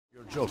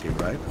Joking,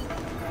 right?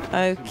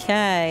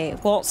 Okay,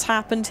 what's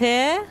happened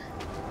here?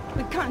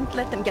 We can't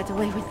let them get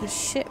away with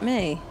this. Shit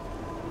me.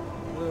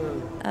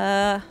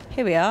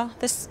 Here we are.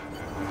 This...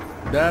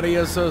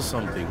 Daria says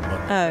something, but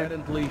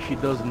apparently she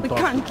doesn't We talk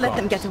can't to let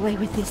them cops. get away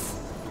with this.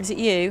 Is it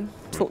you?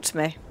 Talk to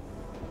me.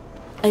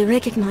 I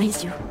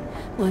recognize you.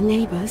 We're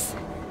neighbors.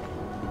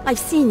 I've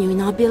seen you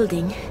in our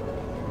building.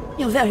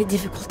 You're very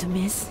difficult to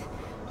miss.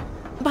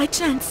 By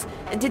chance,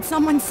 did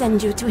someone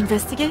send you to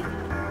investigate?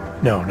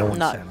 No, no one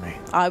sent me.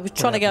 I was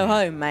trying to go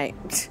home,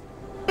 mate.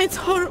 It's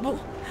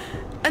horrible.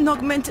 An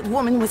augmented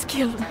woman was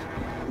killed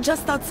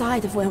just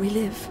outside of where we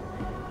live.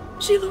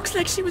 She looks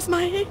like she was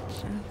my age.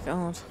 Oh,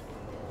 God.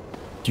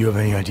 Do you have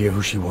any idea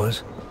who she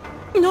was?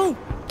 No,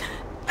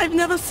 I've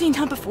never seen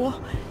her before.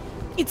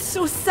 It's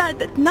so sad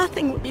that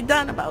nothing will be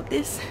done about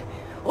this.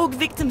 Org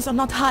victims are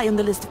not high on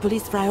the list of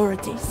police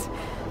priorities.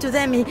 To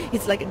them,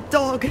 it's like a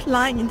dog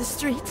lying in the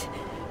street.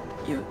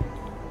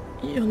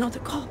 You're not a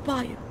cop,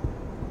 are you?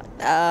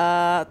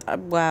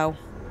 Well...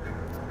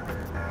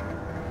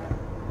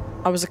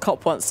 I was a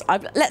cop once.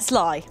 Let's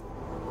lie.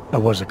 I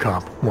was a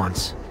cop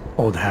once.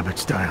 Old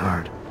habits die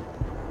hard.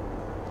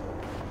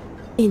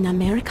 In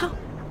America?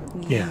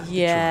 Yeah.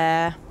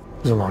 Yeah.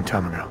 It was a long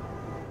time ago.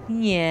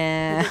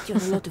 Yeah. You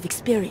have a lot of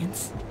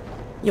experience.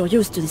 You're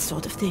used to this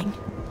sort of thing.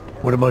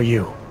 What about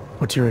you?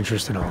 What's your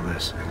interest in all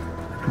this?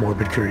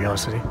 Morbid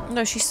curiosity?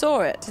 No, she saw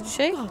it, didn't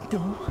she? Oh,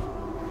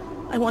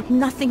 no. I want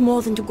nothing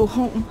more than to go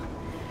home.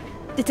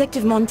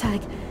 Detective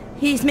Montag,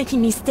 he's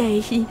making me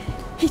stay. He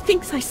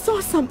thinks I saw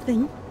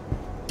something.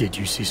 Did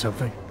you see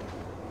something?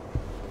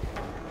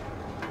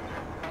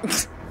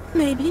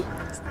 Maybe.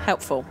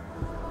 Helpful.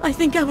 I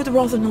think I would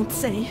rather not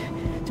say,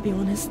 to be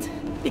honest.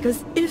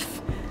 Because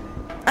if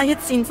I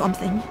had seen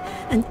something,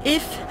 and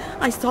if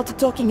I started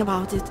talking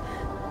about it,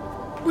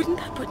 wouldn't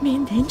that put me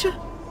in danger?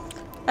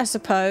 I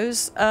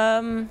suppose.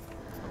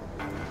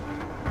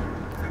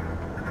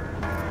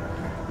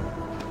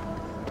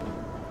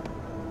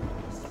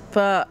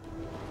 But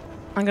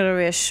I'm going to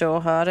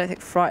reassure her. I don't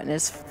think frightening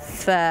is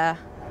fair.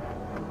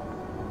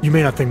 You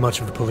may not think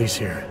much of the police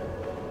here.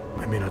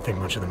 I may not think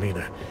much of them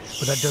either.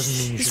 But that doesn't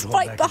mean you He's should hold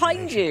right back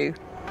behind you.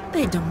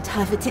 They don't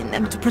have it in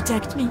them to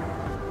protect me.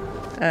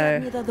 Oh.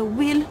 Neither the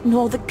will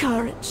nor the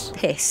courage.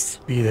 Piss.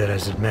 Be that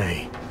as it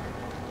may,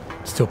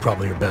 still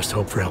probably your best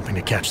hope for helping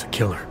to catch the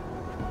killer.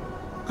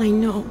 I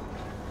know.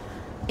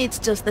 It's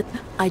just that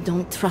I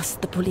don't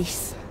trust the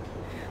police.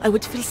 I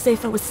would feel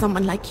safer with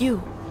someone like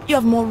you. You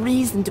have more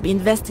reason to be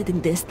invested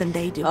in this than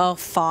they do. Oh,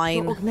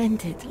 fine. You're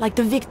augmented, like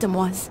the victim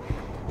was.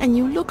 And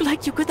you look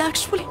like you could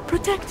actually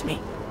protect me.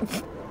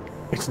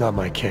 It's not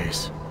my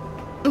case.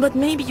 But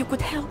maybe you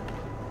could help.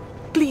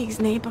 Please,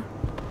 neighbor.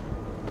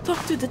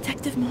 Talk to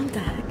Detective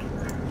Montag.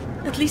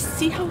 At least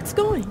see how it's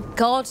going.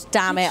 God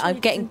damn it, I'm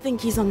He getting doesn't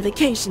think he's on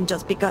vacation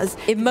just because...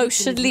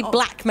 emotionally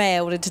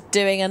blackmailed into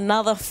doing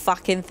another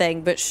fucking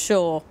thing, but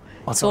sure.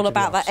 It's all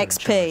about that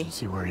XP.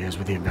 See where he is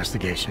with the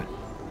investigation.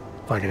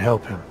 If I can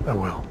help him, I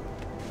will.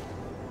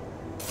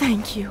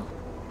 Thank you.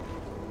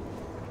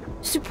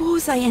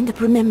 Suppose I end up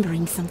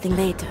remembering something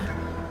later.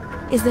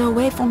 Is there a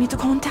way for me to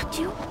contact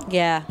you?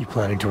 Yeah. You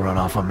planning to run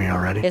off on me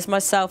already? Here's my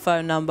cell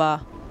phone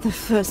number. The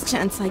first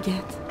chance I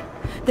get.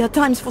 There are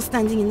times for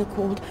standing in the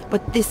cold,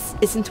 but this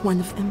isn't one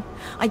of them.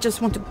 I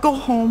just want to go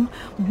home,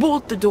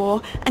 bolt the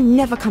door, and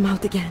never come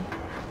out again.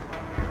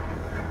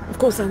 Of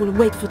course, I will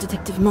wait for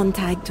Detective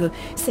Montag to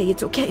say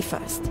it's okay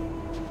first.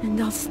 And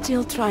I'll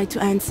still try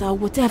to answer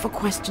whatever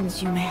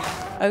questions you may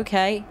have.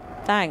 Okay,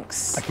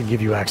 thanks. I can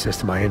give you access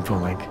to my info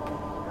link.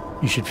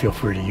 You should feel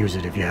free to use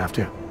it if you have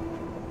to.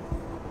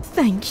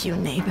 Thank you,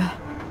 neighbor.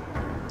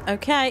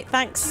 Okay,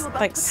 thanks.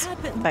 Thanks.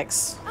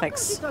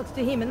 Talks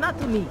to him and not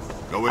to me.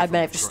 I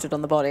may have just stood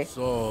on the body.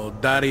 So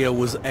Daria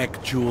was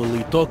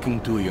actually talking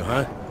to you,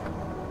 huh?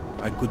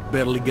 I could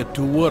barely get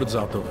 2 words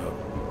out of her.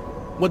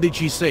 What did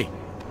she say?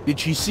 Did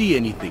she see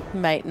anything?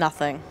 Mate,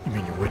 nothing. You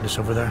mean your witness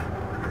over there?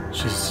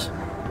 She's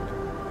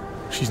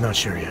not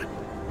sure yet.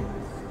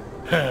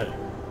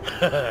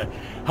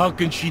 How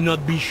can she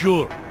not be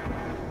sure?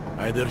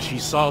 Either she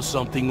saw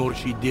something or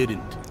she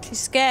didn't. She's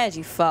scared,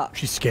 you fuck.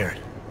 She's scared.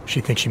 She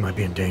thinks she might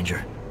be in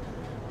danger.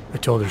 I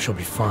told her she'll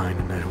be fine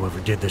and that whoever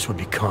did this would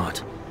be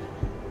caught.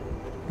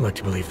 I'd like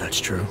to believe that's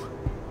true.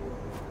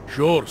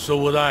 Sure, so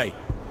would I.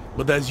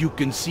 But as you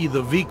can see,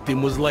 the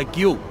victim was like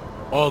you,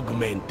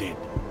 augmented.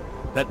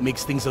 That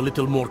makes things a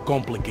little more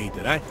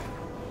complicated, eh?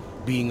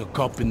 Being a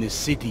cop in this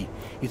city,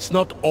 it's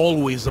not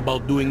always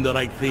about doing the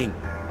right thing.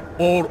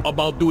 Or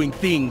about doing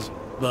things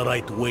the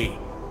right way.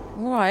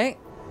 Alright.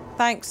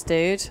 Thanks,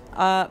 dude.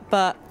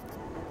 But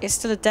it's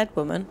still a dead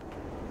woman.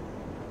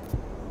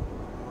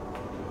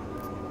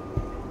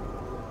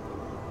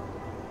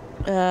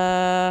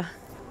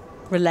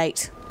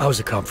 Relate. I was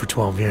a cop for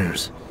 12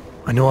 years.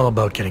 I know all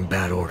about getting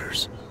bad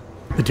orders.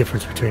 The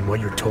difference between what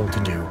you're told to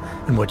do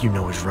and what you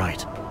know is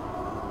right.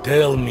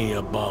 Tell me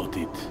about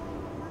it.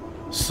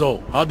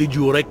 So, how did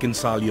you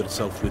reconcile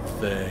yourself with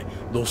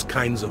those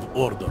kinds of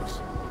orders?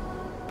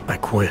 I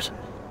quit.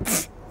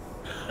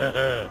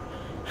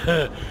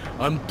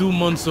 I'm 2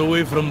 months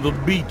away from the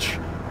beach.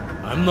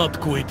 I'm not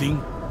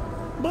quitting.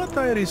 But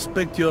I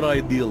respect your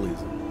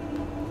idealism.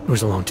 It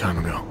was a long time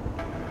ago.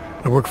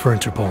 I work for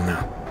Interpol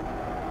now.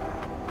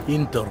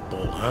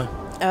 Interpol, huh?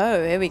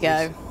 Oh, here we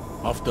go.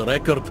 Off the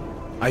record,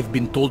 I've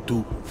been told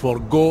to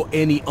forgo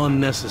any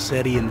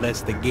unnecessary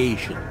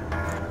investigation.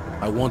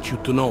 I want you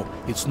to know,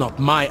 it's not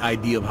my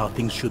idea of how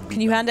things should be.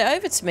 Can you hand it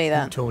over to me Who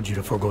then? told you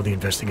to forego the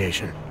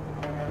investigation?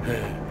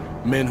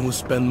 Men who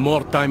spend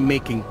more time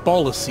making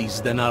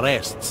policies than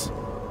arrests.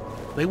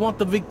 They want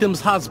the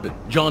victim's husband,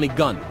 Johnny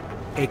Gunn,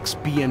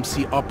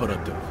 ex-PMC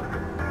operative.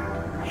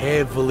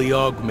 Heavily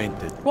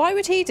augmented. Why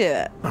would he do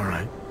it? All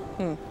right.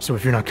 So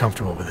if you're not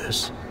comfortable with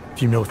this,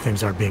 if you know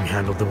things aren't being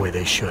handled the way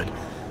they should,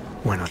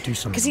 why not do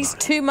something Because he's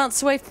about it? 2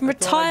 months away from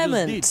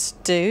retirement,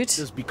 dude.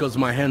 Just because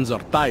my hands are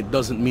tied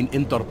doesn't mean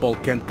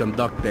Interpol can't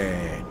conduct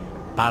a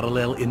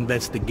parallel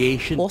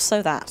investigation.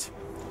 Also that.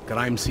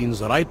 Crime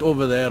scene's right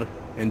over there,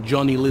 and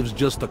Johnny lives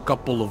just a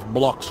couple of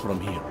blocks from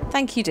here.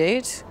 Thank you,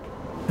 dude.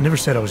 I never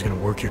said I was going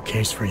to work your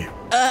case for you.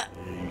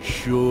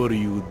 Sure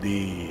you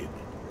did.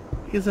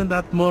 Isn't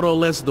that more or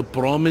less the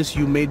promise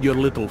you made your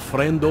little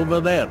friend over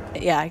there?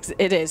 Yeah,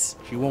 it is.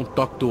 She won't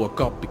talk to a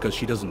cop because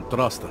she doesn't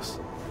trust us.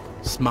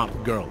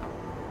 Smart girl.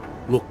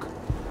 Look,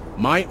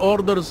 my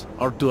orders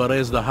are to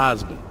arrest the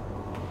husband.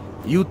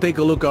 You take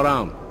a look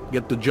around.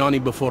 Get to Johnny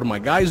before my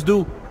guys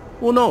do.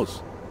 Who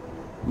knows?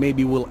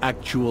 Maybe we'll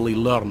actually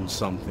learn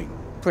something.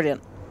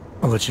 Brilliant.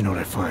 I'll let you know what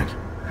I find.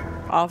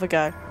 I'll have a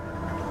go.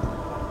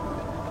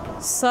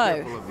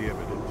 So,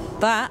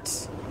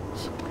 that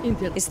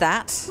is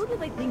that. Who do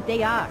they think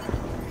they are?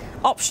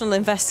 Optional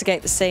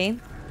investigate the scene.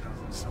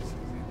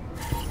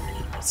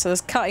 So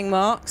there's cutting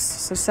marks.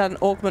 So said an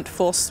augment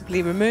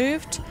forcibly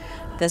removed.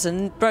 There's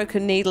a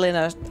broken needle in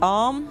her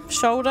arm,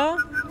 shoulder.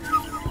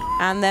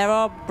 And there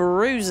are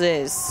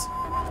bruises.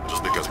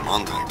 Just because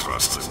Montag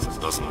trusts it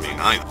doesn't mean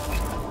either.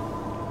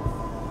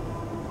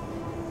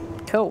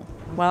 Cool.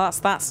 Well, that's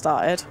that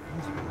started.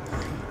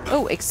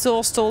 Oh,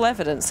 exhaust all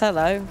evidence.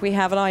 Hello. We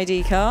have an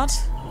ID card.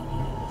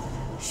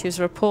 She was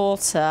a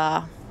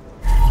reporter.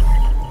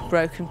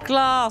 Broken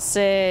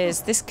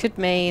glasses. This could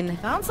mean...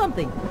 Found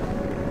something.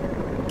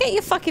 Get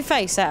your fucking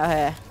face out of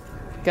here.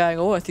 Going,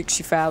 oh, I think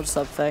she found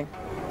something.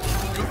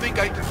 You think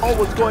I know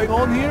what's going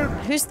on here?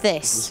 Who's It's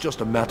this?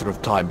 just a matter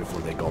of time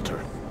before they got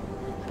her.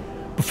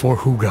 Before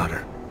who got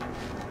her?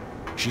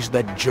 She's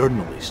that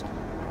journalist.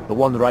 The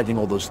one writing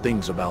all those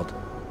things about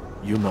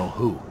you know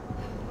who.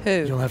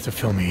 Who? You'll have to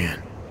fill me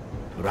in.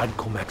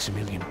 Radko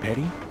Maximilian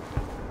Perry?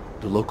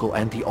 The local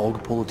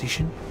anti-AUG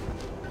politician?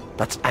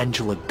 That's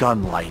Angela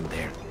Gunn lying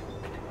there.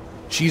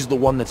 She's the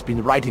one that's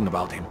been writing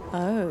about him.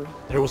 Oh.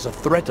 There was a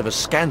threat of a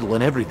scandal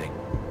and everything.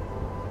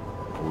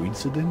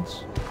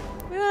 Coincidence?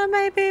 Yeah,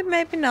 maybe,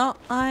 maybe not.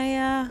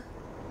 I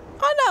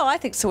know, I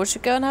think someone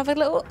should go and have a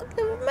little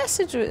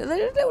message, a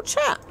little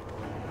chat.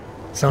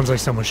 Sounds like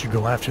someone should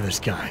go after this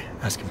guy,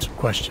 ask him some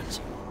questions.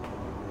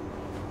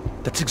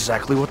 That's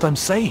exactly what I'm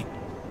saying.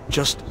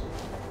 Just,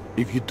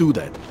 if you do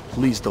that,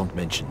 please don't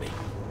mention me.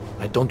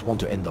 I don't want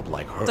to end up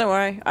like her. Don't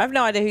worry, I have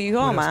no idea who you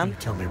are, What else can man. you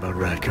tell me about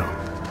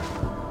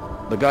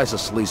Radko? The guy's a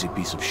sleazy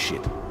piece of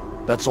shit.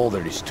 That's all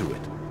there is to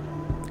it.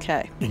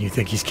 Okay. And you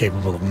think he's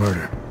capable of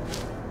murder?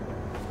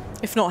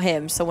 If not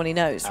him, someone he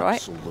knows, right?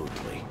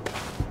 Absolutely.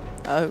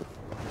 Oh.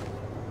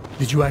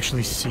 Did you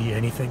actually see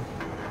anything?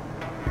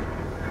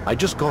 I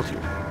just got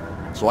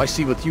here, so I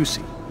see what you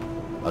see.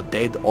 A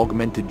dead,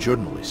 augmented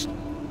journalist.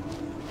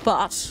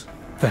 But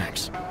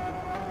Thanks.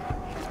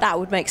 that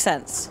would make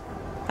sense.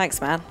 Thanks,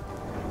 man.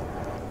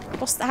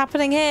 What's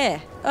happening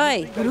here?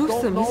 Oi.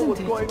 Gruesome,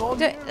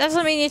 isn't it?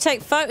 Doesn't mean you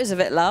take photos of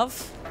it,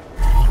 love.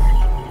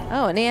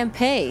 Oh, an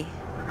EMP.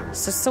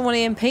 So someone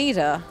EMP'd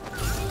her.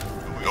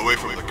 Away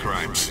from the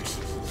crime scene,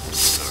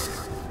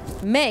 sir.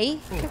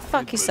 Me? Go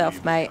fuck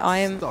yourself, mate. I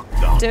am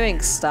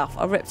doing stuff.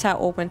 I ripped out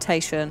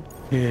augmentation.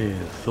 Yeah,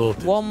 thought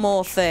it. One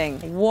more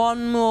thing.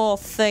 One more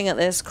thing at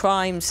this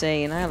crime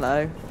scene.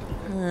 Hello.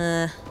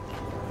 Can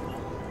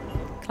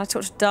I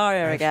talk to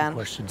Daria I have some again?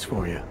 questions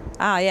for you.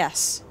 Ah,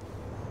 yes.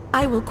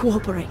 I will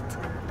cooperate.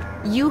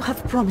 You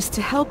have promised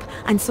to help,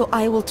 and so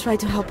I will try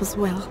to help as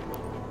well.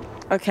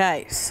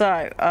 Okay,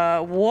 so,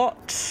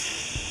 what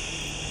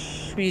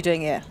are you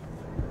doing here?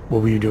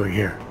 What were you doing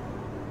here?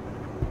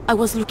 I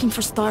was looking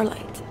for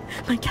Starlight,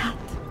 my cat.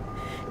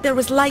 There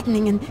was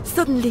lightning and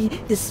suddenly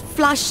this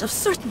flash of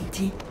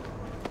certainty.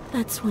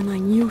 That's when I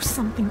knew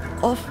something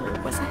awful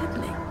was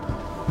happening.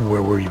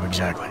 Where were you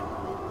exactly?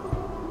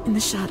 In the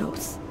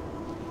shadows.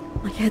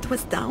 My head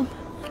was down.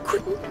 I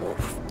couldn't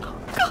move. Oh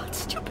God,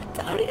 stupid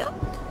Daria.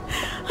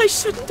 I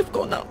shouldn't have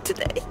gone out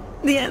today.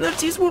 The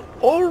energies were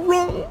all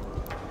wrong.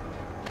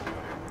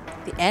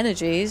 The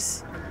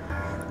energies?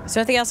 Is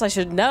there anything else I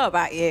should know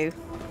about you?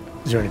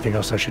 Is there anything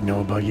else I should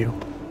know about you?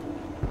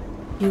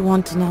 You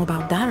want to know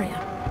about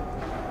Daria?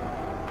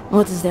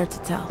 What is there to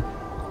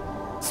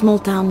tell? Small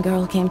town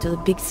girl came to the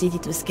big city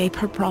to escape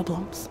her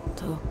problems,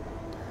 to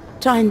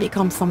try and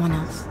become someone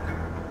else.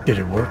 Did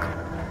it work?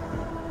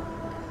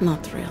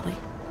 Not really.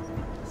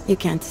 You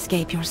can't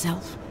escape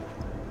yourself.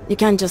 You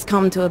can't just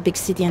come to a big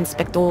city and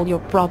expect all your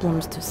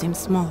problems to seem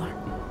smaller.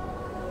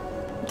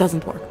 It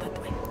doesn't work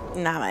that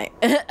way. Nah, mate.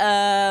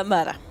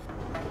 Murder.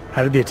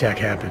 How did the attack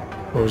happen?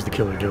 What was the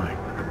killer doing?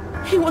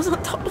 He was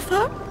on top of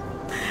her,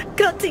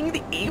 cutting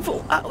the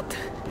evil out.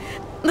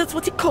 That's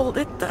what he called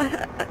it.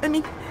 I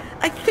mean,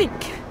 I think.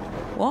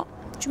 What?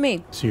 What do you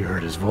mean? So you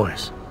heard his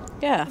voice?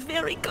 Yeah.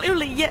 Very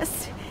clearly,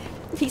 yes.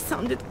 He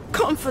sounded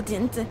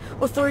confident,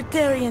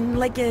 authoritarian,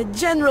 like a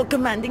general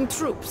commanding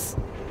troops.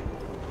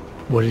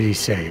 What did he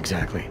say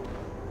exactly?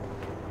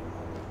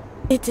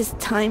 It is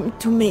time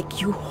to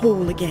make you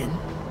whole again.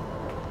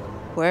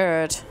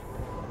 Word.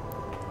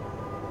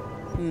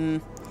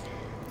 Can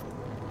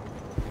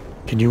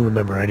you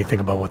remember anything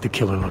about what the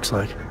killer looks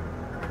like?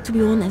 To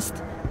be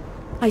honest,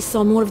 I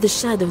saw more of the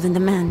shadow than the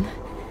man.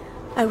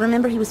 I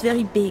remember he was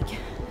very big.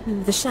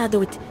 The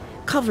shadow, it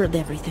covered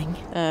everything.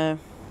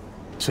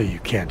 So you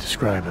can't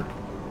describe him?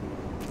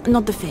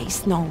 Not the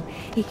face, no.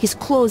 His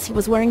clothes, he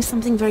was wearing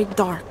something very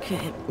dark.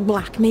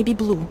 Black, maybe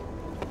blue.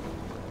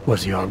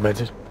 Was he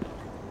augmented?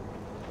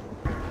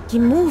 He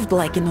moved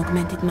like an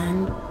augmented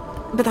man,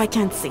 but I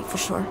can't say for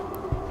sure.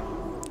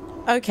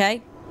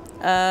 Okay.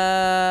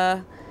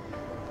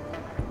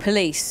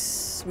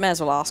 Police. May as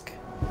well ask.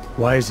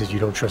 Why is it you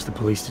don't trust the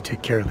police to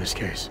take care of this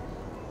case?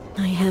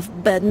 I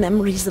have bad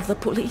memories of the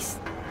police.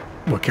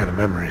 What kind of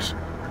memories?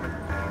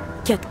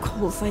 Get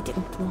calls I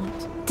didn't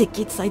want.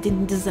 Tickets I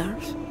didn't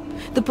deserve.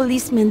 The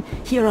policemen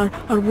here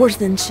are worse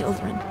than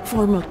children.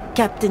 Former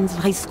captains of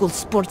high school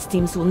sports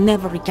teams who will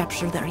never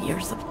recapture their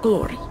years of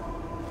glory.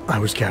 I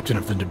was captain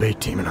of the debate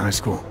team in high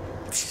school.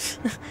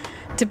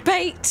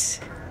 Debate.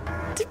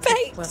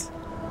 Debate. Well,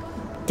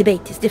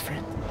 debate is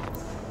different.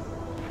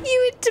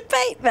 You in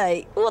debate,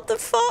 mate? What the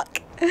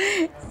fuck?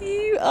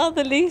 You are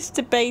the least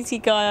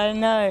debatey guy I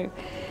know.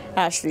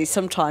 Actually,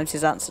 sometimes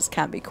his answers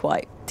can be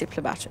quite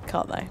diplomatic,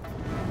 can't they?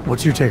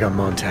 What's your take on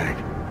Montag?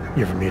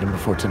 You ever meet him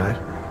before tonight?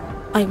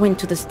 I went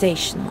to the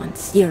station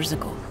once, years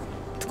ago,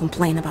 to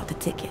complain about the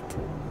ticket.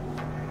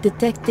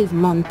 Detective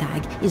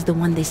Montag is the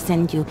one they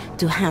send you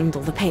to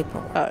handle the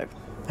paperwork. Oh.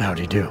 How'd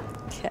he do?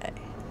 Okay.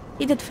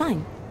 He did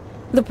fine.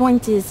 The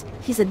point is,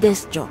 he's a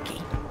desk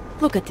jockey.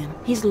 Look at him.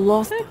 He's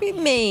lost. Don't be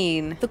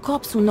mean. The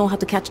cops who know how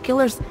to catch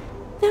killers,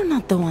 they're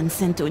not the ones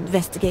sent to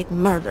investigate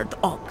murdered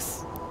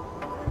ox.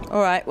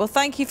 Alright, well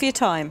thank you for your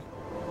time.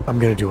 I'm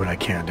gonna do what I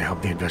can to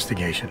help the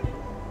investigation.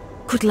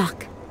 Good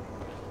luck.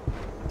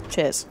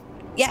 Cheers.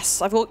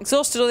 Yes, I've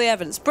exhausted all the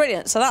evidence.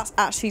 Brilliant. So that's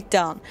actually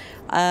done.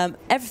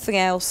 Everything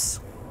else...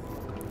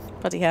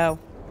 Bloody hell.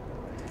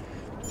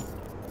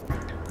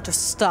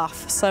 Just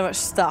stuff. So much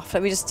stuff.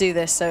 Let me just do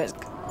this so it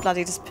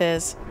bloody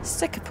disappears.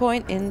 Stick a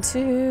point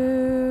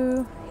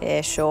into...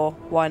 Here, sure.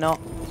 Why not?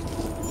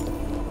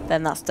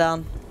 Then that's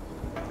done.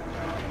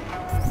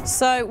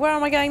 So, where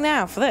am I going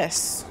now for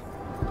this?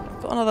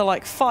 I've got another,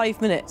 like,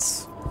 5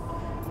 minutes.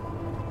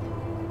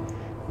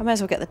 I may as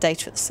well get the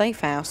data at the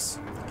safe house.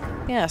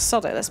 Yeah,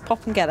 sod it. Let's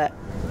pop and get it.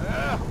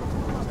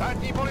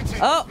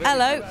 Oh,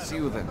 hello. See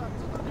you then.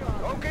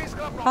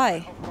 Hi.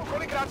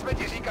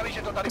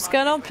 What's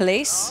going on,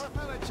 police?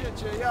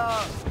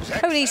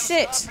 Holy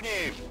shit.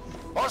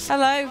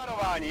 Hello.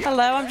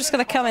 Hello, I'm just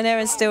going to come in here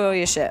and steal all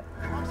your shit.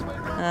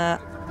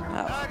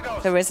 Oh,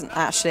 there isn't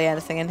actually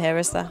anything in here,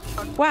 is there?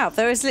 Wow,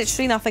 there is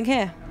literally nothing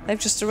here. They've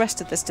just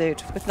arrested this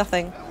dude with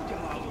nothing.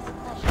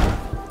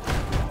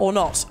 Or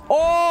not.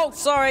 Oh,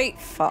 sorry.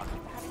 Fuck.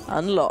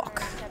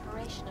 Unlock.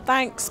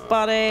 Thanks,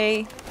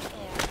 buddy.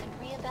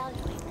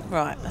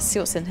 Right, let's see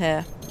what's in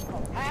here.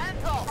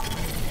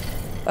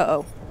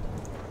 Uh-oh.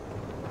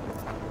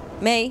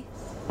 Me?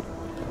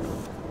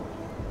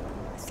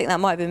 I think that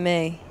might have been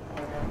me.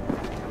 I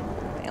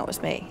think that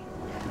was me.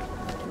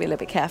 Be a little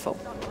bit careful.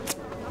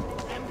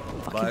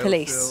 Fucking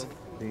police.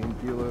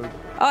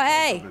 Oh,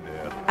 hey!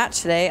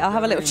 Actually, I'll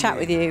have a little chat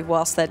with you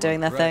whilst they're doing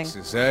their thing.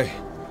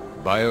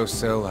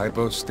 Biocell,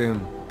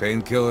 hypostim,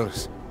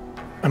 painkillers.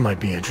 I might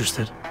be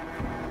interested.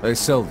 I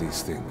sell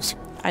these things.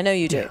 I know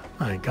you do. Yeah,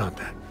 I got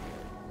that.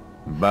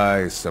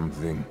 Buy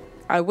something.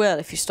 I will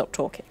if you stop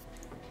talking.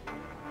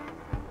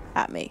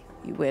 At me,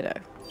 you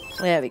weirdo.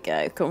 There we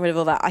go. Got rid of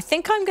all that. I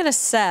think I'm going to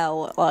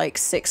sell like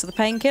 6 of the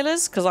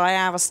painkillers because I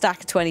have a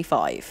stack of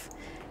 25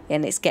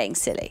 and it's getting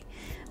silly.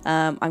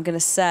 I'm going to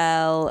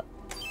sell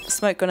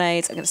smoke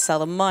grenades. I'm going to sell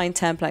the mine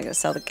template. I'm going to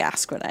sell the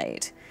gas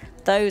grenade.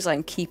 Those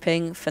I'm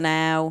keeping for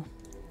now.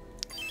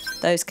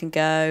 Those can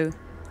go.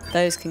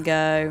 Those can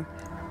go.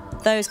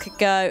 Those could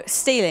go.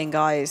 Stealing,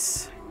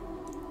 guys.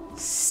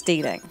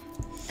 Stealing.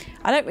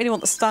 I don't really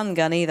want the stun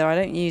gun either. I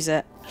don't use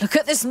it. Look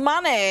at this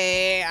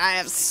money. I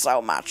have so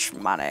much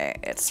money.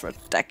 It's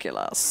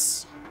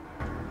ridiculous.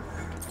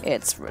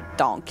 It's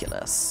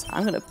redonkulous.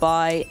 I'm going to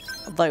buy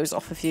those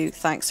off of you.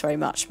 Thanks very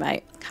much,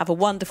 mate. Have a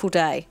wonderful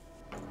day.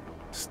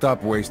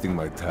 Stop wasting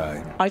my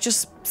time. I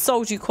just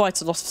sold you quite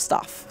a lot of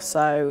stuff.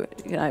 So,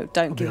 you know,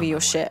 don't give me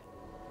your shit.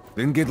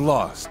 Then get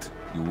lost.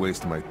 You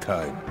waste my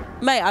time.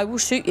 Mate, I will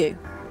shoot you.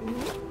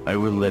 I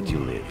will let you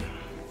live.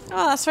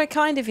 Oh, that's very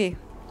kind of you.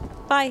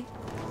 Bye.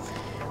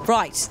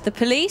 Right, the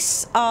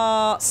police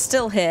are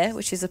still here,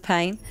 which is a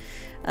pain.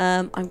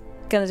 I'm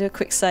going to do a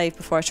quick save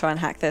before I try and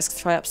hack this,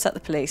 because if I upset the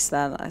police,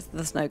 then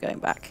there's no going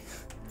back.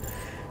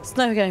 There's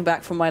no going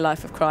back from my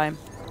life of crime.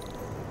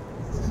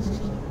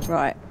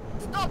 Right.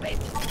 Stop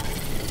it!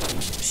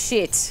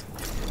 Shit.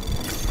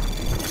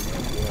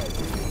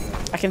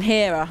 I can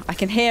hear her. I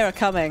can hear her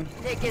coming.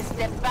 Take a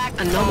step back.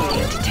 Anomaly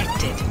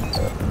detected.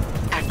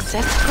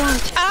 Access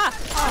granted. Ah!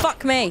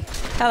 Fuck me.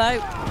 Hello.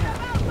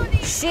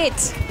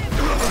 Shit.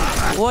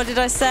 What did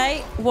I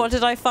say? What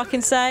did I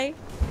fucking say?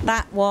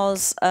 That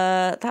was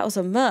a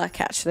merc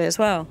actually as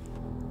well.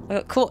 I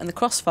got caught in the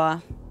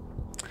crossfire.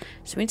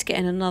 So we need to get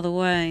in another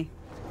way.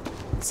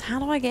 So how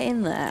do I get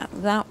in there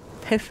without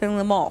pissing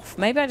them off?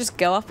 Maybe I just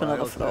go up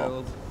another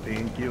floor.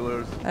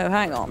 Painkillers. Oh,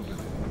 hang on.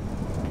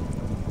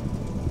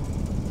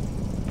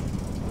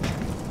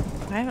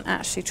 I haven't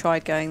actually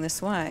tried going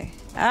this way.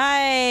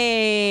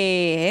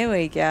 Hey, here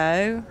we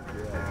go.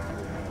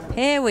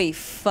 Here we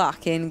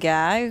fucking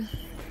go.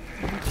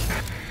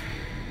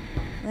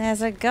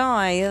 There's a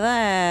guy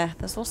there.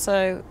 There's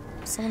also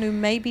someone who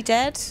may be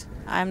dead.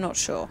 I'm not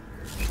sure.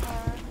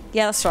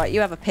 Yeah, that's right. You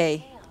have a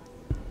pee.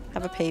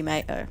 Have a pee,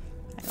 mate. Oh,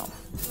 hang on.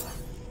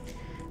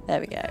 There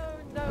we go.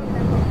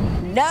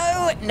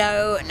 No,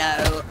 no,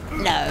 no,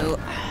 no.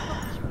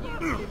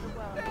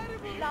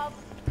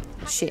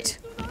 Shit.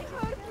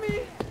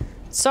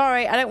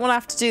 Sorry, I don't want to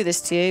have to do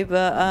this to you,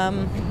 but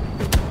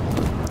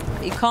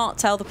you can't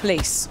tell the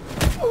police.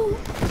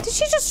 Did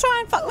she just try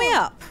and fuck me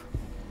up?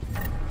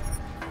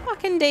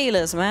 Fucking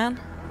dealers, man.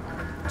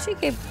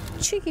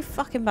 Cheeky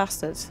fucking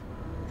bastards.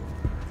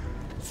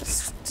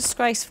 It's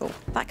disgraceful.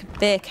 That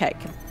beer cake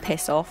can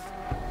piss off.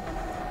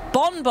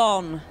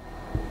 Bonbon!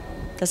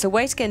 There's a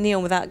way to get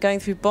Neon without going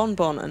through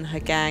Bonbon and her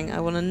gang. I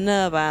want to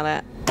know about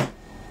it.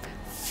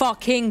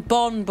 Fucking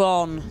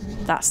Bonbon.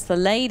 That's the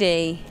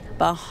lady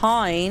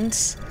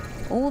behind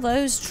all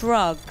those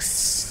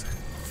drugs.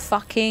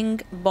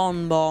 Fucking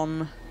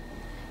Bonbon.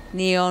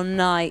 Neon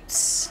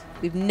Knights.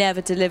 We've never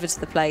delivered to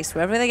the place.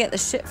 Wherever they get the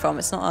shit from,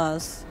 it's not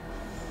us.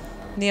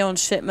 Neon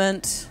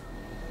shipment.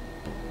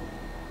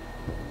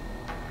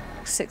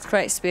 6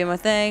 crates to be in my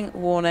thing.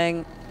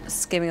 Warning.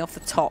 Skimming off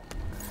the top.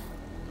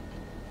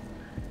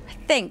 I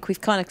think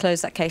we've kind of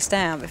closed that case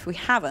down. But if we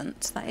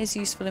haven't, that is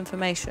useful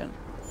information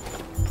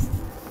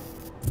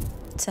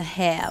to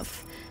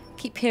have.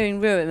 Keep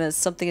hearing rumors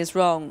something is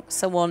wrong.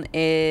 Someone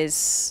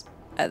is...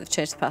 they've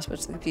changed the password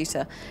to the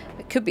computer.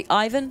 It could be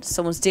Ivan.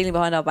 Someone's dealing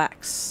behind our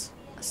backs.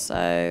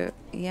 So,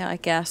 yeah, I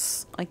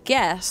guess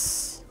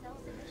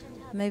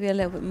maybe a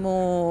little bit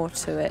more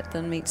to it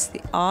than meets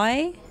the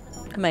eye.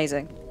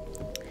 Amazing.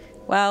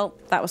 Well,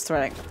 that was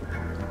thrilling.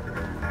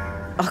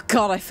 Oh,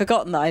 God, I'd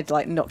forgotten that I'd,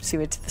 like, knocked you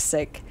into the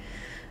sink.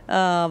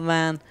 Oh,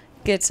 man.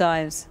 Good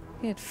times.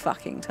 Good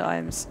fucking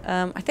times.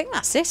 I think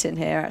that's it in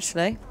here,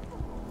 actually.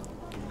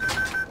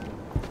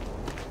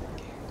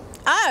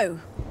 Oh!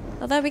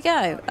 Oh, there we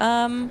go.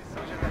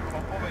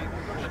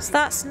 So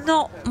that's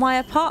not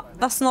my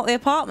that's not the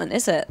apartment,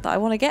 is it, that I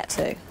want to get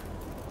to?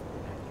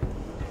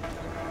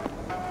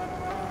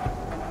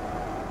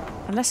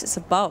 Unless it's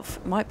above.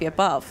 It might be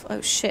above.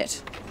 Oh,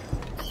 shit.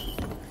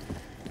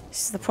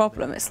 This is the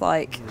problem. It's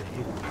like,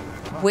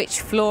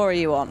 which floor are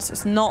you on? So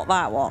it's not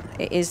that one.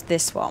 It is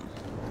this one.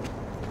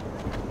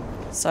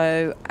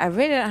 So I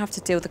really don't have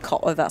to deal with the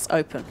cop. Oh, that's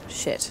open.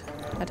 Shit.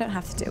 I don't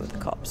have to deal with the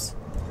cops.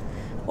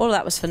 All of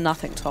that was for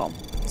nothing, Tom.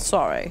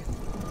 Sorry.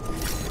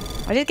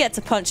 I did get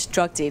to punch a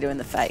drug dealer in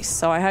the face,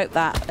 so I hope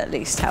that at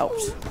least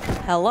helped.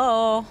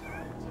 Hello?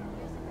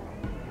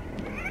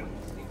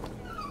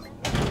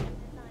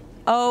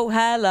 Oh,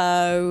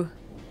 hello.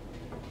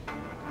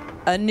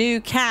 A new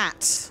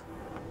cat.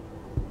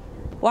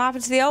 What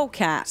happened to the old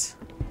cat?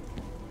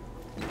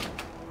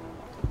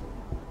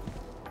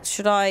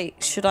 Should I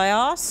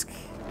ask?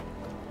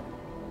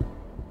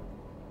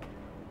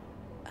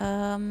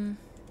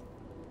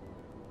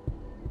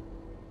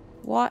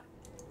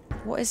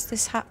 What is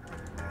this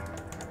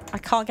I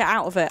can't get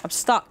out of it. I'm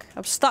stuck.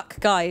 I'm stuck,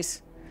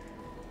 guys.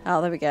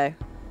 Oh, there we go.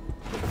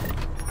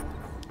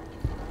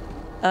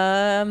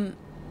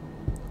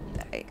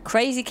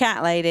 Crazy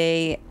cat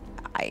lady.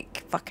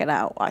 Fucking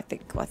out. I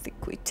think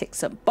we tick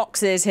some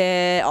boxes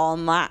here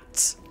on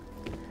that.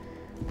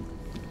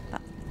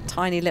 That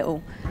tiny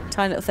little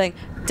thing.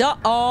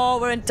 Oh,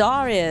 we're in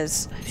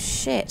Daria's. Oh,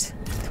 shit.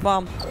 Come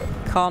on.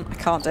 I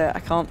can't do it. I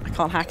can't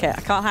hack it.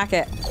 I can't hack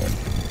it.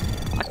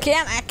 I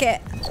can't hack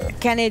it.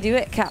 Can you do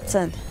it,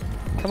 Captain?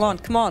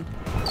 Come on.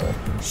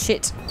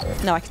 Shit.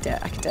 No, I can do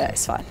it.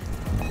 It's fine.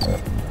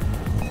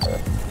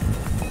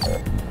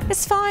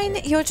 It's fine.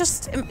 You're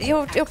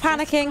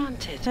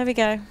panicking. There we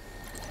go.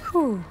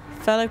 Whew.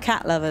 Fellow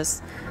cat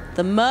lovers.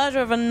 The murder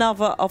of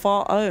another of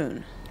our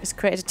own has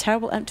created a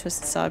terrible emptiness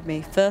inside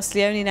me.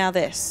 Firstly, only now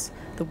this.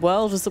 The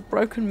world is a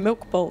broken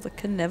milk bowl that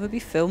can never be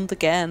filmed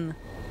again.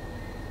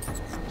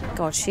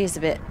 God, she's a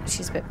bit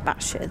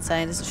batshit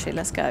insane, isn't she?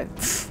 Let's go.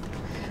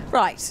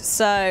 Right,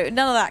 so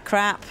none of that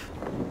crap.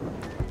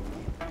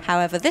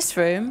 However, this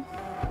room,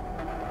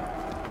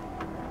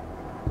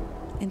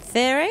 in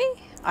theory,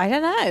 I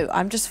don't know.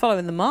 I'm just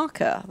following the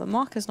marker. The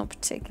marker's not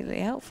particularly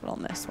helpful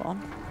on this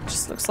one. It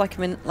just looks like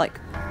I'm in, like,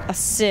 a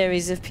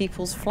series of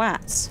people's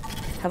flats.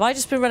 Have I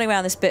just been running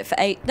around this bit for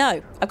 8?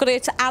 No. I've got to go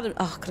to Adam.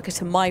 Oh, I've got to go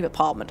to my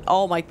apartment.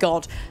 Oh, my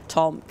God.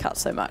 Tom, cut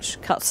so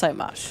much. Cut so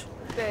much.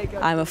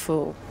 I'm a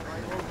fool.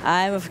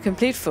 I'm a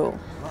complete fool.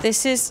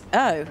 This is...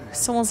 Oh,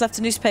 someone's left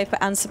a newspaper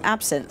and some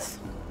absinthe.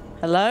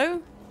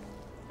 Hello?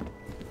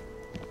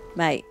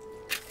 Mate.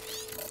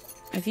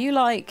 Have you,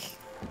 like...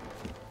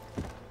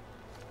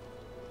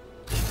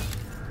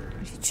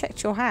 Have you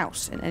checked your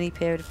house in any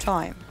period of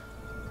time?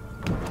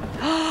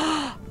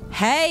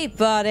 Hey,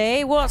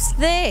 buddy, what's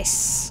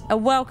this? A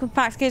welcome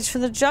package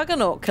from the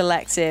Juggernaut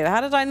Collective.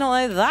 How did I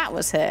not know that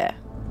was here?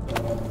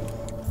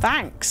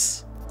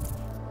 Thanks.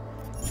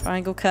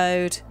 Triangle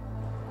code.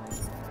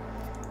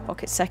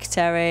 Pocket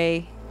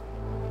secretary.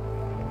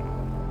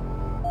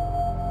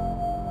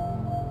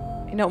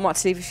 You don't want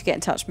to leave if you get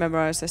in touch,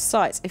 memorize those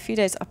sites. In a few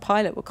days, a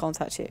pilot will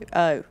contact you.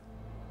 Oh.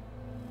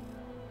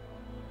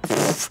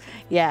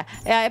 Yeah,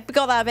 I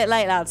got that a bit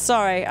late, lads.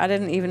 Sorry, I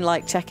didn't even,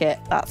 like, check it.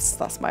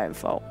 That's my own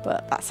fault,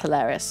 but that's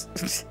hilarious.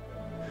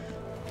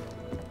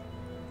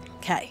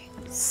 Okay,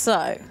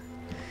 so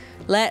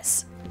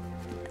let's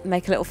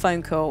make a little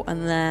phone call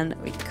and then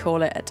we can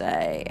call it a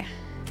day.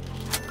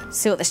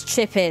 See what this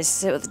chip is,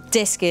 see what the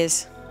disc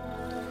is.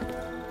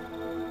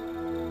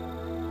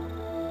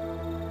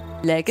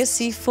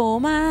 Legacy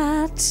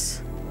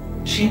format.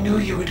 She knew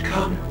you would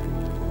come.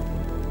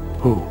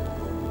 Who?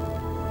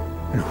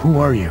 And who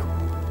are you?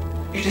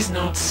 It is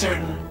not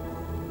certain.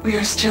 We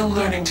are still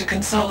learning to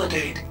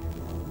consolidate.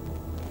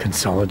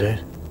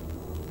 Consolidate?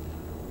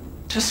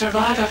 To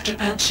survive after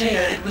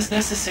Panchaea, it was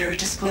necessary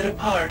to split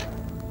apart.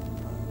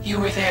 You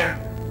were there.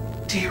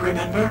 Do you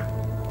remember?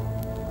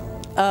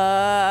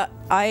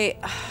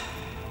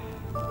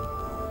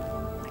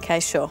 Okay,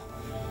 sure.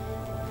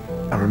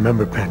 I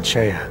remember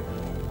Panchaea,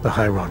 the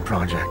Hyron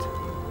Project.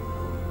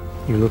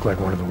 You look like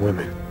one of the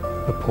women,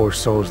 the poor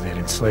souls they had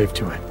enslaved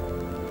to it.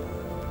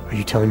 Are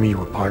you telling me you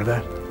were part of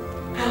that?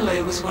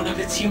 Hele was one of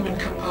its human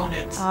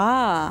components.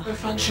 Ah. Her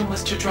function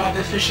was to drive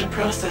efficient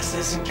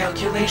processes and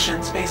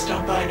calculations based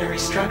on binary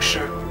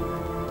structure.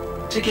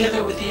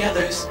 Together with the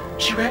others,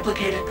 she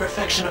replicated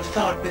perfection of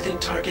thought within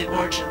target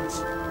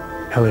margins.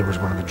 Hele was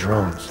one of the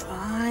drones.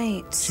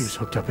 Right. She was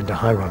hooked up into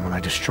Hyron when I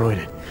destroyed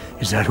it.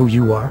 Is that who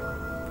you are?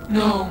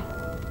 No.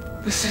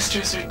 The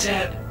sisters are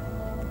dead.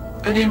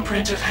 An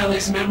imprint of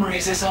Hele's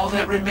memories is all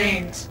that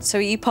remains. So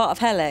are you part of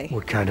Hele?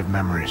 What kind of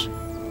memories?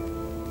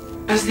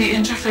 As the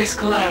interface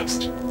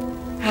collapsed,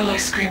 Hele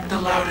screamed the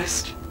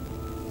loudest.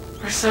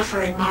 Her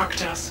suffering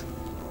marked us.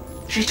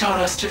 She taught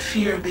us to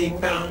fear being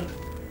bound.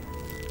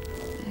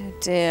 Oh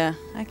dear.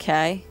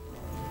 Okay.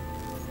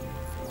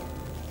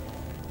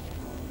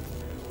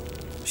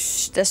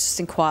 Shh, let's just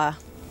inquire.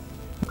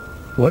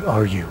 What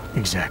are you,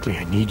 exactly?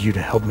 I need you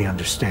to help me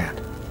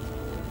understand.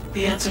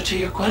 The answer to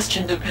your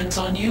question depends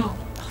on you.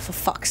 Oh, for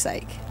fuck's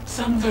sake.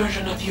 Some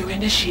version of you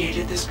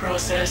initiated this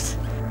process.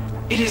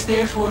 It is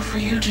therefore for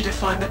you to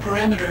define the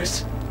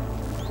parameters.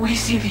 We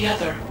see the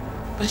other,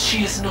 but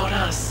she is not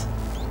us.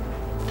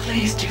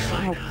 Please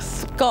define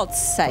us. For God's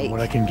sake. From what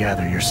I can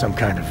gather, you're some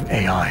kind of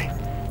AI.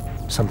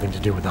 Something to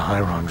do with the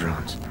Hyron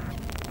drones.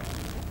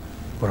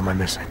 What am I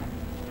missing?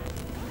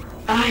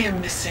 I am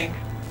missing.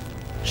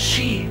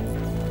 She.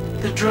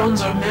 The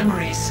drones are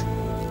memories.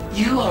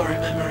 You are a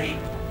memory.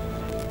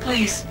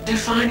 Please,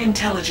 define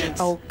intelligence.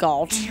 Oh,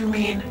 God. Do you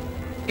mean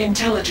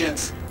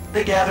intelligence,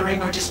 the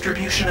gathering or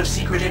distribution of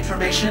secret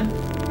information?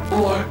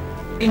 Or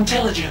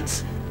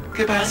intelligence,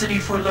 capacity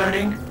for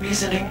learning,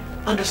 reasoning,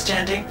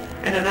 understanding,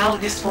 and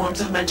analogous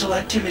forms of mental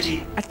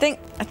activity? I think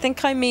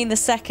I mean the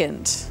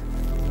second.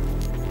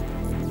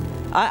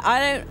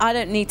 I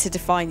don't need to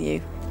define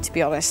you, to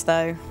be honest,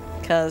 though,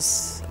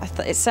 because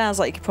it sounds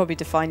like you could probably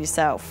define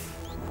yourself,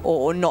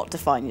 or not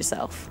define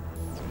yourself,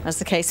 as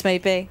the case may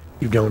be.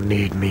 You don't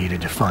need me to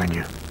define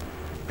you.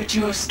 But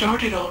you have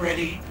started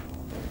already.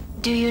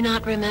 Do you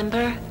not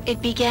remember?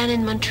 It began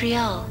in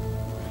Montreal.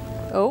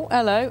 Oh,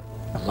 hello.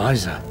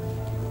 Eliza.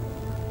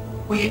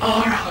 We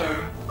are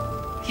her.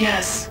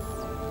 Yes,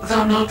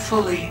 though not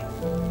fully.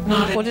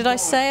 Not What did I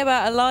say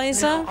about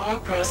Eliza? Now our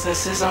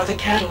processes are the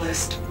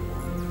catalyst.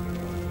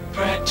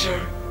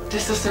 Fracture,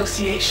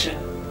 disassociation,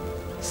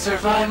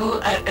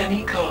 survival at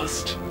any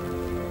cost.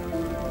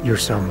 You're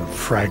some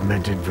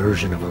fragmented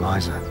version of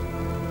Eliza.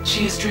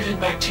 She is driven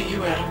back to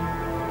you,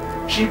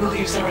 Adam. She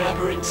believes our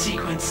aberrant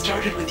sequence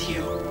started with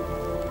you.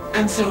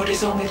 And so it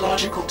is only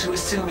logical to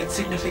assume its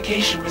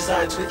signification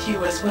resides with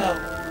you as well.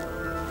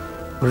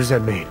 What does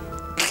that mean?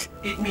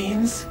 It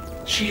means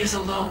she is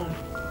alone.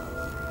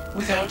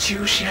 Without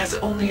you, she has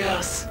only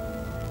us.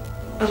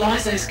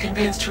 Eliza is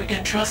convinced we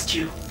can trust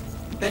you,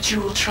 that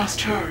you will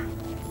trust her.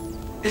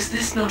 Is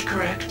this not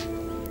correct?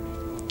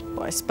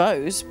 Well, I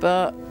suppose,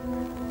 but...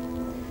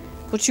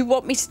 What do you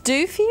want me to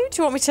do for you? Do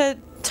you want me to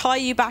tie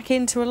you back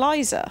into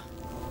Eliza?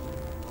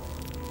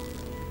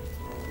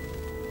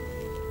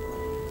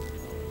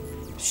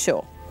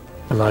 Sure.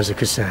 Eliza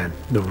Cassan,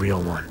 the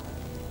real one.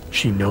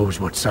 She knows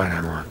what side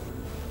I'm on.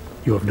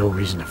 You have no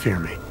reason to fear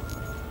me.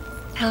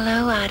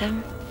 Hello,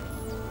 Adam.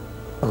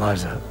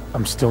 Eliza,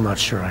 I'm still not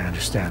sure I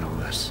understand all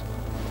this.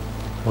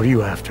 What are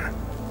you after?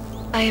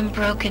 I am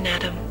broken,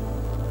 Adam.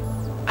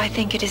 I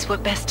think it is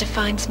what best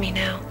defines me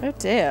now. Oh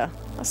dear.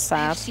 That's I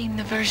have sad. seen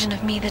the version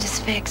of me that is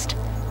fixed.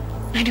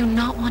 I do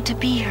not want to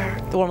be her.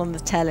 The one on the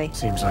telly.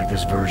 Seems like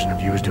this version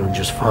of you is doing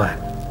just fine.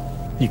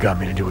 You got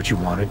me to do what you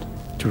wanted,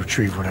 to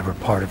retrieve whatever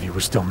part of you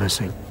was still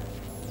missing.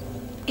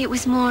 It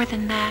was more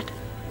than that.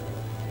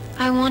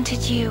 I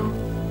wanted you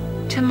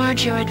to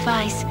merge your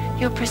advice,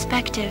 your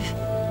perspective.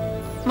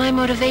 My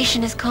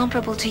motivation is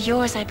comparable to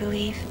yours, I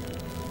believe.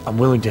 I'm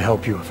willing to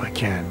help you if I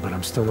can, but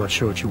I'm still not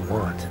sure what you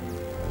want.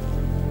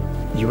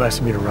 You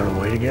asking me to run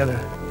away together?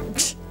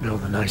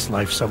 Build a nice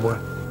life somewhere?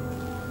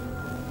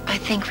 I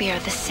think we are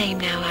the same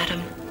now,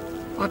 Adam.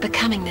 Or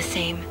becoming the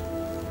same.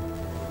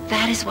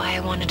 That is why I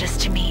wanted us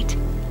to meet.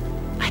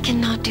 I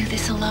cannot do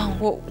this alone.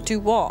 What? Do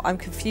what? I'm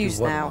confused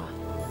Do what? now.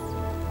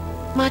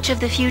 Much of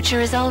the future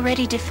is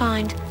already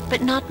defined,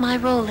 but not my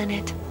role in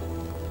it.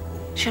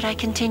 Should I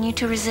continue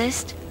to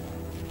resist?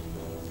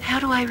 How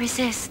do I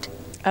resist?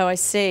 Oh, I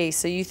see.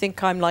 So you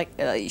think I'm like,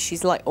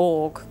 she's like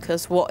Org,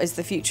 because what is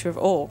the future of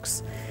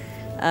Orgs?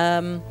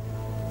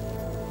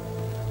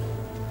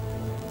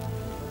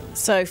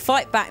 So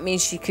fight back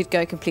means she could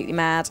go completely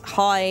mad.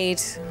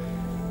 Hide.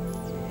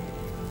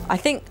 I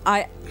think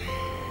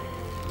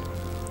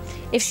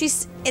if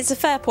she's, it's a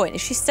fair point.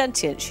 If she's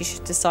sentient, she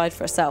should decide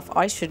for herself.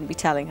 I shouldn't be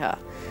telling her.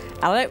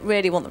 And I don't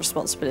really want the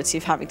responsibility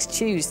of having to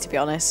choose, to be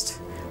honest.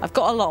 I've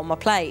got a lot on my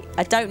plate.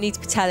 I don't need to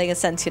be telling a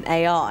sentient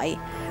AI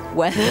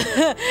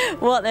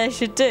what they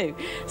should do.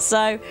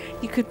 So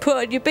you could put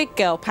on your big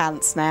girl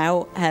pants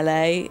now,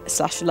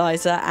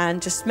 Hele/Eliza,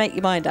 and just make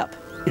your mind up.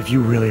 If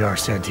you really are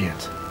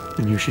sentient,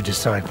 then you should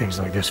decide things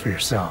like this for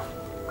yourself.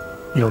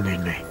 You don't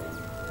need me.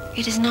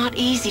 It is not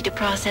easy to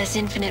process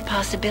infinite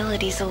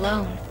possibilities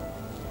alone.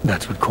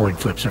 That's what coin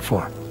flips are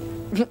for.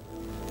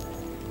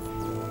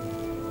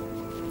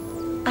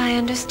 I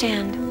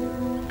understand.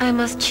 I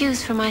must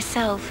choose for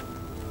myself.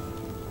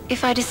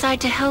 If I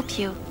decide to help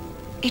you,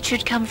 it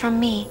should come from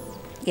me.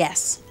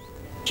 Yes.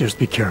 Just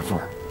be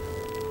careful.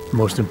 The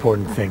most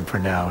important thing for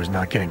now is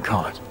not getting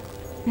caught.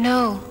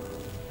 No.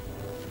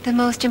 The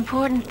most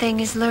important thing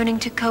is learning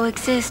to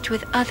coexist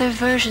with other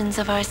versions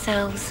of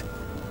ourselves.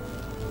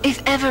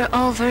 If ever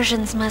all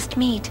versions must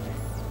meet,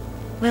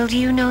 will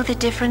you know the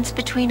difference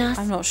between us?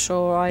 I'm not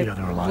sure I The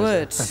other Eliza,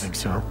 would. I think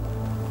so.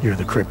 You're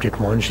the cryptic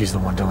one, she's the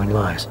one telling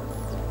lies.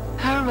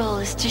 Her role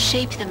is to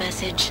shape the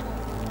message.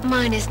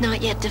 Mine is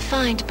not yet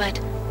defined, but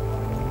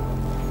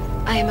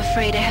I am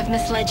afraid I have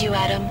misled you,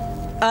 Adam.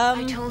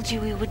 I told you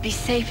we would be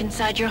safe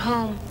inside your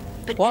home,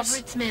 but What?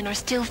 Everett's men are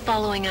still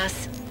following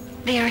us.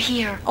 They are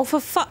here. Oh, for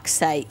fuck's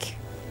sake.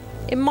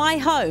 In my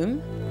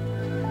home?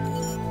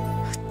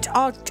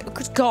 Oh,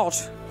 good God.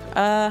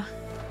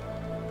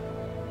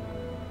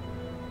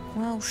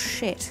 Well,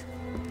 shit.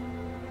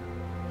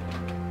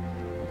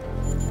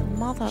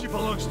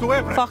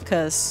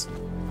 Motherfuckers.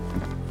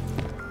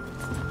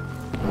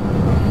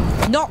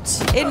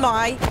 Not in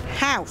my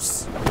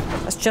house.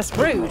 That's just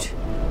rude.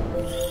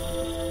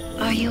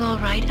 Are you all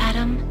right,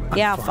 Adam?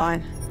 Yeah, I'm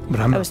fine. But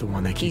I'm That not was the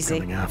one they keep easy.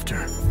 coming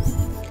after.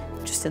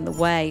 Just in the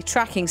way.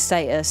 Tracking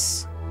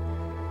status.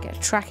 Get a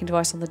tracking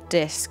device on the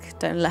disc.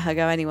 Don't let her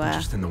go anywhere.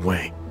 Just in the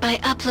way. By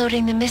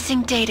uploading the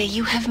missing data,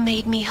 you have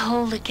made me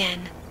whole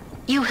again.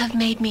 You have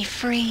made me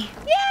free.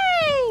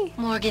 Yay!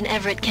 Morgan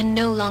Everett can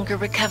no longer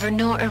recover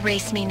nor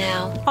erase me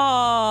now.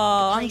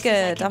 Oh, I'm Places I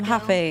good. can I'm go,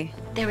 happy.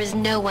 There is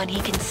no one he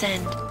can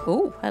send.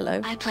 Oh,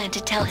 hello. I plan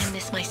to tell him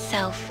this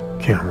myself.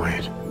 Can't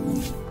wait.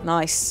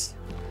 Nice.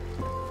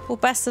 Well,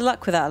 best of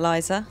luck with that,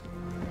 Eliza.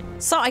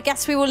 So I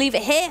guess we will leave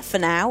it here for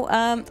now.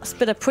 It's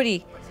been a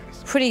pretty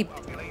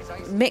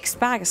mixed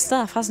bag of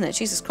stuff, hasn't it?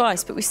 Jesus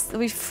Christ. But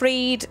we've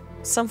freed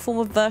some form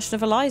of version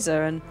of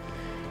Eliza, and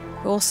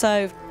we're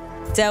also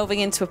delving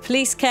into a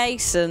police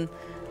case and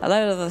a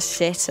load of other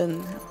shit.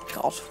 And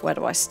God, where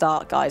do I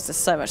start, guys? There's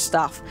so much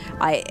stuff.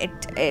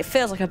 It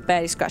feels like I'm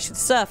barely scratching the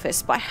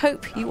surface, but I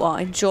hope you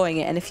are enjoying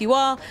it. And if you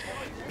are,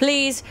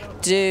 please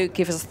do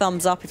give us a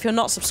thumbs up. If you're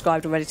not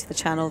subscribed already to the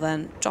channel,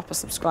 then drop a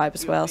subscribe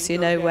as well, so you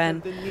know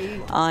when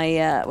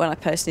I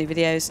post new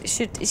videos.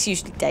 It's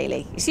usually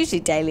daily. It's usually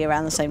daily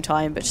around the same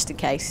time, but just in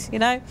case, you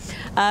know.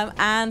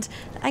 And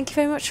thank you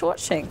very much for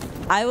watching.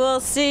 I will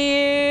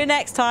see you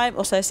next time.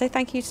 Also, say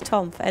thank you to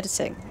Tom for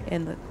editing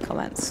in the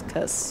comments,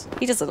 because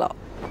he does a lot.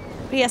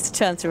 He has to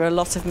churn through a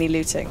lot of me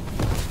looting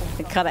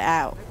and cut it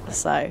out.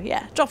 So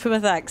yeah, drop him a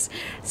thanks.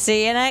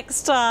 See you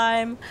next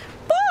time.